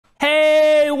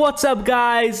what's up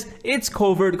guys? It's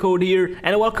CovertCode here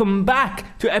and welcome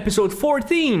back to episode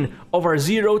 14 of our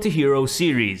Zero to Hero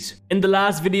series. In the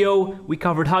last video, we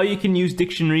covered how you can use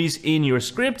dictionaries in your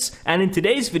scripts, and in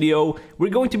today's video,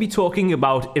 we're going to be talking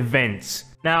about events.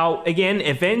 Now, again,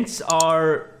 events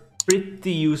are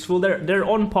pretty useful. They're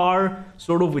on par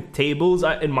sort of with tables,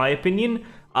 in my opinion.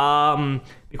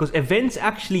 Because events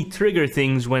actually trigger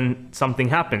things when something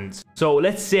happens. So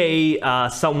let's say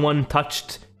someone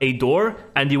touched a door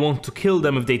and you want to kill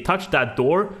them if they touch that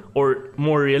door, or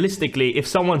more realistically, if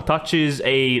someone touches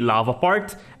a lava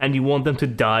part and you want them to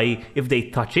die if they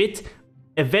touch it.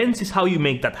 Events is how you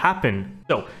make that happen.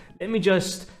 So let me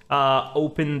just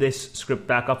open this script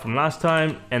back up from last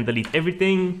time and delete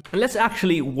everything. And let's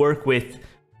actually work with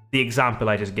the example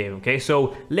I just gave, okay?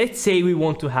 So let's say we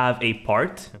want to have a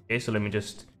part, okay? So let me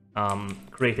just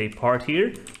create a part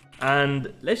here.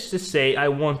 And let's just say I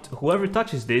want whoever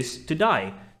touches this to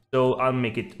die. So I'll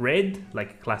make it red,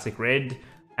 like classic red,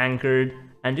 anchored,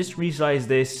 and just resize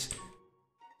this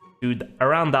to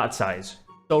around that size.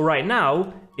 So right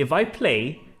now, if I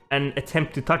play and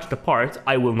attempt to touch the part,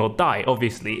 I will not die.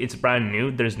 Obviously, it's brand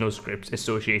new. There's no scripts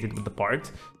associated with the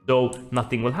part, so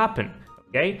nothing will happen,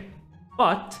 okay?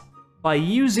 But by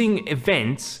using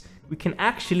events, we can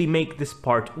actually make this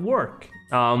part work.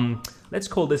 Let's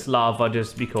call this lava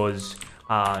just because,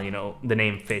 you know, the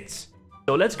name fits.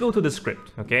 So let's go to the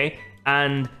script, okay?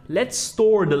 And let's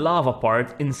store the lava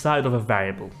part inside of a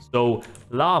variable. So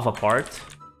lava part,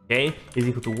 okay, is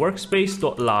equal to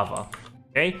workspace.lava,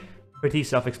 okay? Pretty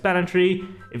self-explanatory.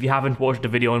 If you haven't watched the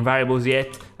video on variables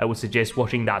yet, I would suggest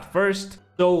watching that first.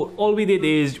 So all we did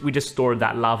is we just stored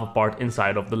that lava part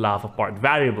inside of the lava part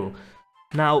variable.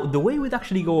 Now, the way we'd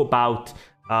actually go about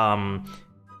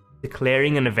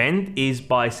declaring an event is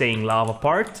by saying lava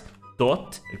part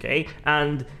dot, okay?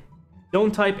 And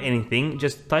don't type anything,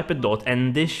 just type a dot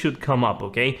and this should come up,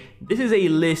 okay? This is a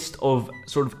list of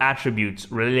sort of attributes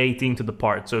relating to the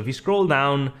part. So if you scroll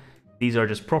down, these are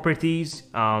just properties.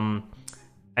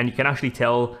 And you can actually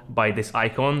tell by this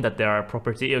icon that they are a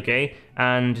property, okay?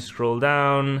 And just scroll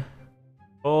down,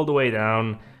 all the way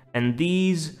down, and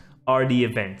these are the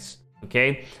events,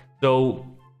 okay? So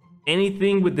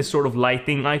anything with this sort of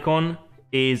lighting icon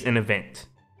is an event.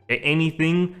 Okay?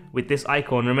 Anything with this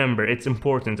icon, remember, it's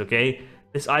important, okay?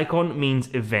 This icon means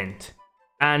event.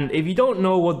 And if you don't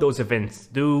know what those events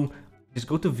do, just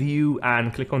go to view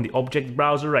and click on the object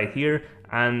browser right here.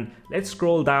 And let's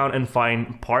scroll down and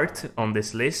find part on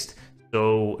this list.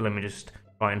 So let me just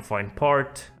try and find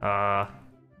part.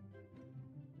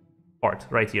 Part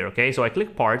right here, okay? So I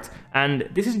click part, and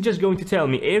this is just going to tell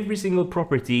me every single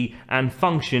property and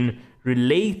function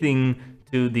relating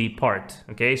to the part,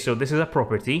 okay? So this is a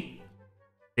property.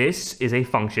 This is a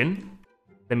function.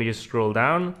 Let me just scroll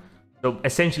down. So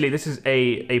essentially, this is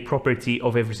a property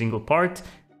of every single part.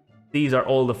 These are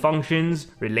all the functions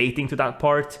relating to that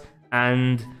part.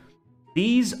 And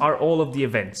these are all of the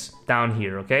events down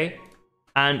here, okay?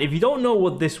 And if you don't know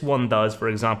what this one does, for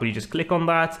example, you just click on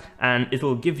that and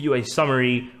it'll give you a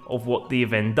summary of what the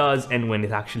event does and when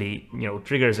it actually, you know,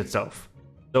 triggers itself.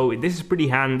 So this is pretty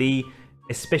handy,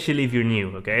 especially if you're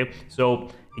new, okay? So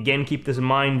again, keep this in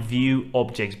mind, view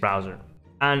objects browser.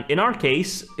 And in our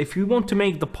case, if we want to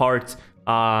make the part,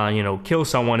 you know, kill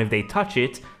someone if they touch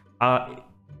it,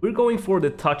 we're going for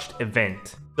the touched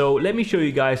event. So let me show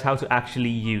you guys how to actually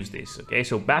use this, okay?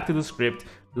 So back to the script,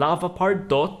 lava part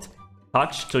dot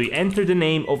touch. So you enter the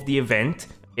name of the event,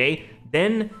 okay?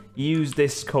 Then use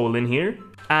this colon here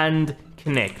and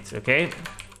connect, okay?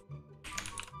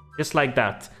 Just like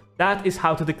that. That is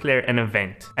how to declare an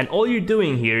event. And all you're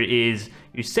doing here is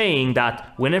you're saying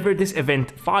that whenever this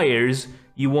event fires,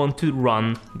 you want to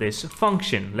run this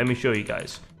function. Let me show you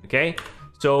guys, okay?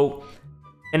 So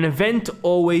an event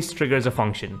always triggers a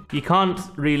function. You can't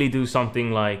really do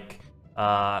something like, you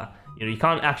know, you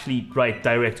can't actually write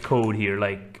direct code here,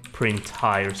 like print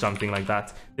hi or something like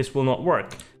that. This will not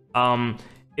work.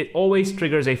 It always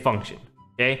triggers a function,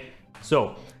 okay?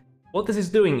 So what this is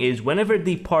doing is whenever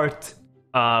the part's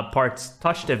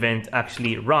touched event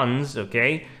actually runs,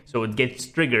 okay? So it gets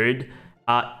triggered,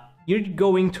 you're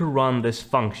going to run this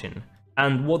function.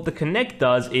 And what the connect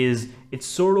does is it's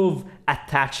sort of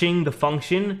attaching the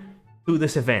function to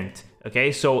this event,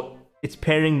 okay? So it's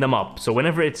pairing them up. So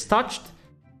whenever it's touched,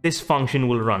 this function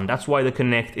will run. That's why the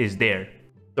connect is there.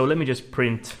 So let me just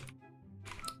print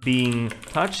being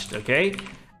touched, okay?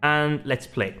 And let's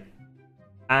play.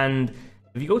 And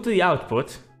if you go to the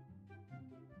output,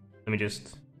 let me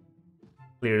just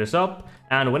clear this up.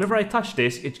 And whenever I touch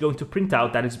this, it's going to print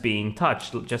out that it's being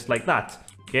touched, just like that.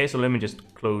 Okay, so let me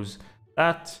just close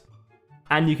that.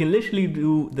 And you can literally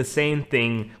do the same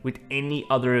thing with any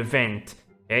other event,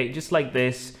 okay? Just like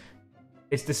this,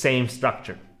 it's the same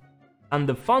structure. And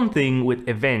the fun thing with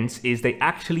events is they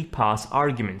actually pass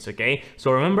arguments, okay?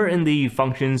 So remember in the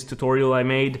functions tutorial I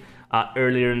made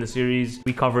earlier in the series,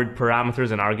 we covered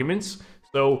parameters and arguments.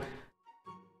 So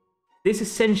this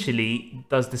essentially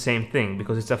does the same thing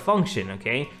because it's a function,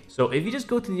 okay? So if you just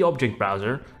go to the object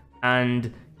browser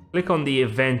and click on the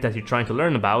event that you're trying to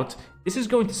learn about, this is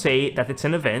going to say that it's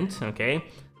an event, okay?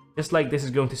 Just like this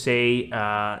is going to say,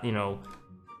 you know,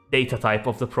 data type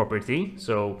of the property.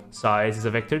 So size is a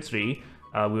vector 3.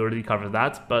 We already covered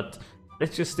that, but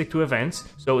let's just stick to events.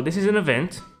 So this is an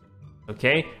event,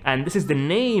 okay? And this is the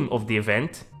name of the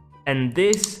event. And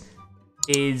this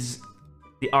is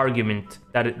the argument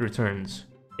that it returns,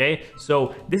 okay?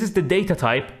 So this is the data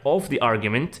type of the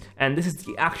argument, and this is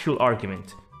the actual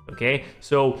argument, okay?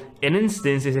 So an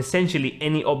instance is essentially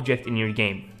any object in your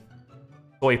game.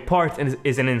 So a part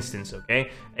is an instance,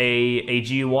 okay? A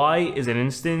GUI is an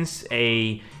instance.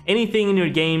 Anything in your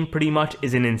game pretty much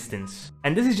is an instance.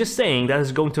 And this is just saying that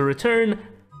it's going to return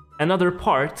another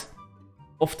part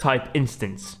of type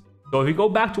instance. So if we go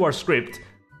back to our script,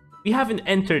 we haven't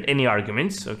entered any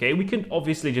arguments, okay? We can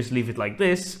obviously just leave it like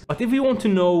this. But if we want to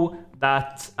know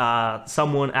that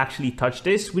someone actually touched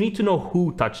this, we need to know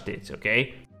who touched it,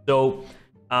 okay? So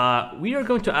we are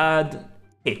going to add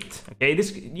hit, okay?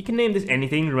 This, you can name this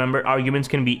anything. Remember, arguments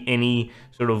can be any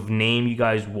sort of name you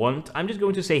guys want. I'm just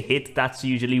going to say hit. That's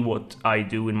usually what I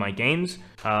do in my games.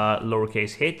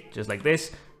 Lowercase hit, just like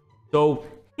this. So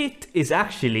hit is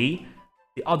actually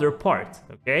the other part,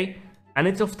 okay? And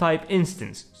it's of type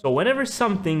instance. So whenever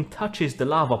something touches the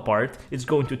lava part, it's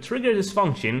going to trigger this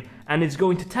function, and it's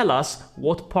going to tell us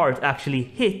what part actually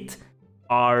hit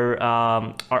our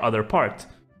other part.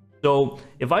 So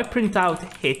if I print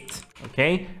out hit,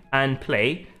 okay, and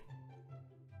play,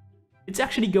 it's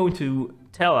actually going to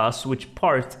tell us which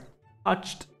part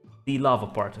touched the lava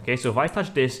part, okay? So if I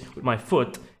touch this with my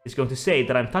foot, it's going to say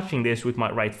that I'm touching this with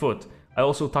my right foot. I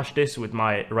also touch this with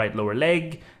my right lower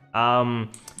leg.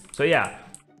 So yeah,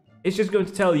 it's just going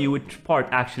to tell you which part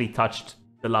actually touched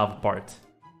the lava part.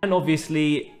 And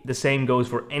obviously, the same goes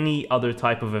for any other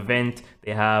type of event.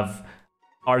 They have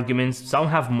arguments. Some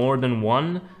have more than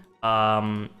one.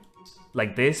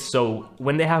 Like this. So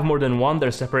when they have more than one,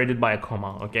 they're separated by a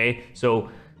comma, okay? So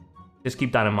just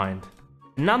keep that in mind.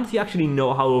 Now that you actually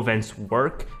know how events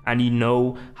work and you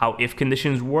know how if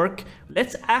conditions work,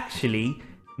 let's actually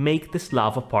make this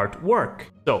lava part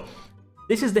work. So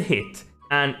this is the hit,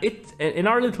 and in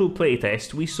our little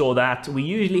playtest we saw that we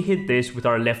usually hit this with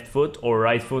our left foot or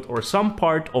right foot or some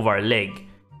part of our leg.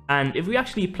 And if we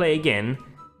actually play again,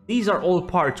 these are all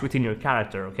parts within your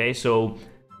character, okay? So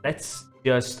let's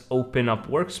just open up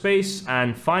workspace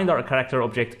and find our character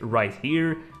object right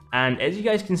here. And as you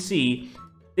guys can see,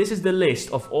 this is the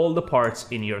list of all the parts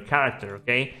in your character,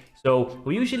 okay? So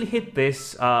we usually hit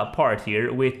this part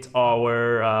here with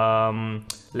our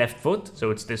left foot,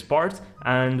 so it's this part.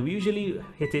 And we usually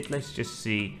hit it, let's just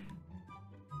see,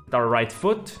 with our right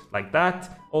foot, like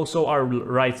that. Also our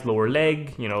right lower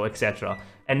leg, you know, etc.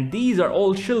 And these are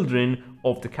all children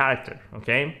of the character,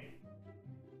 okay?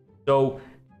 So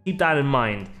keep that in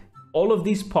mind. All of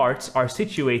these parts are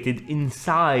situated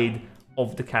inside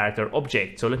of the character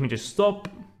object. So let me just stop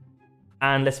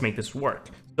and let's make this work.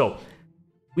 So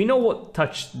we know what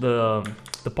touched the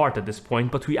part at this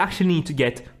point, but we actually need to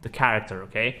get the character,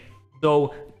 okay?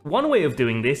 So one way of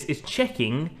doing this is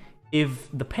checking if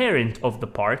the parent of the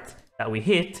part that we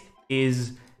hit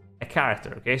is a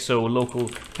character, okay? So local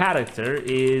character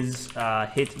is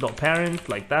hit.parent,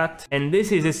 like that. And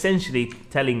this is essentially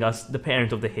telling us the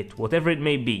parent of the hit, whatever it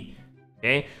may be,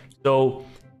 okay? So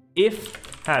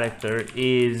if character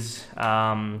is,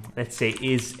 let's say,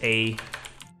 is a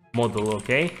model,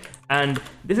 okay? And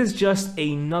this is just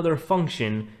another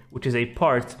function, which is a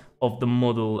part of the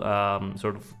model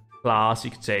sort of class,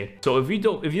 you could say. So if you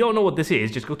don't know what this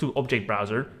is, just go to object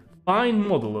browser, find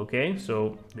model, okay?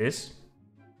 So this,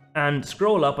 and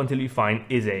scroll up until you find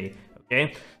is a,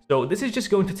 okay? So this is just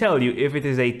going to tell you if it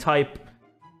is a type,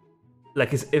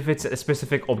 like if it's a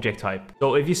specific object type.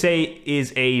 So if you say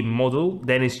is a model,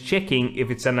 then it's checking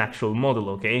if it's an actual model,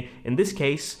 okay? In this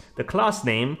case, the class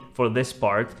name for this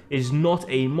part is not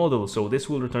a model, so this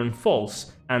will return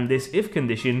false, and this if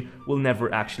condition will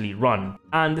never actually run.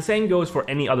 And the same goes for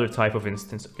any other type of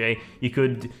instance, okay? You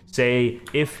could say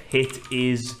if hit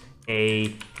is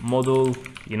a model,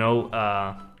 you know,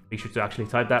 make sure to actually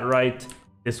type that right.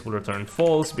 This will return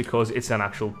false because it's an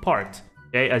actual part,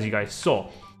 okay, as you guys saw.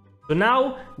 So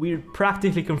now we're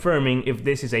practically confirming if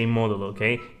this is a model,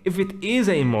 okay? If it is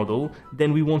a model,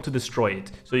 then we want to destroy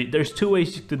it. So there's two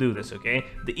ways to do this, okay?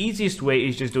 The easiest way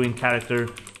is just doing character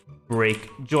break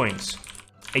joints.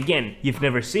 Again, you've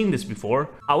never seen this before.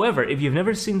 However, if you've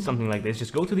never seen something like this,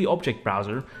 just go to the object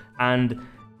browser, and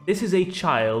this is a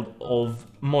child of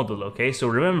model, okay? So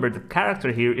remember, the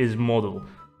character here is model,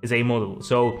 is a model.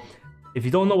 So if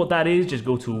you don't know what that is, just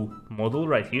go to model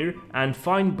right here and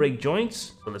find break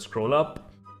joints. So let's scroll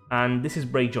up, and this is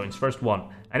break joints, first one.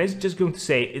 And it's just going to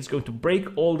say it's going to break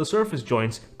all the surface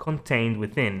joints contained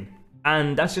within.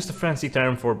 And that's just a fancy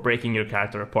term for breaking your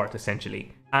character apart,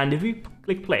 essentially. And if we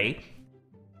click play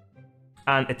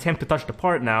and attempt to touch the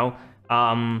part now,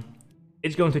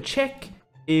 it's going to check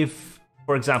if,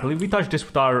 for example, if we touch this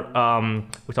with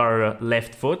our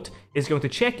left foot, it's going to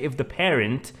check if the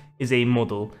parent is a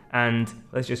model, and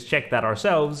let's just check that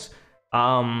ourselves.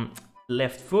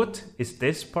 Left foot is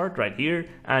this part right here,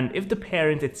 and if the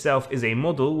parent itself is a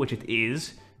model, which it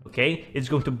is, okay, it's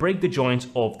going to break the joints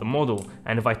of the model,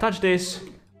 and if I touch this,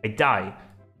 I die,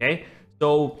 okay?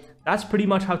 So that's pretty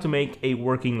much how to make a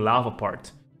working lava part.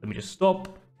 Let me just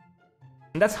stop.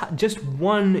 And that's just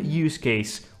one use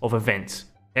case of events,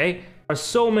 okay? There are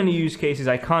so many use cases,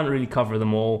 I can't really cover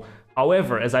them all.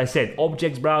 However, as I said,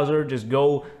 objects browser, just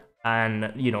go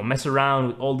and, you know, mess around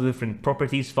with all the different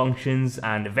properties, functions,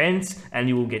 and events, and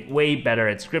you will get way better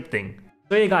at scripting.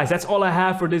 So yeah, guys, that's all I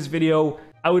have for this video.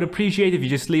 I would appreciate if you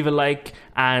just leave a like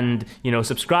and, you know,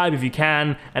 subscribe if you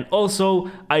can. And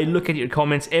also, I look at your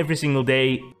comments every single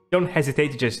day. Don't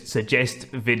hesitate to just suggest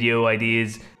video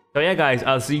ideas. So yeah, guys,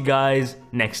 I'll see you guys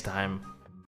next time.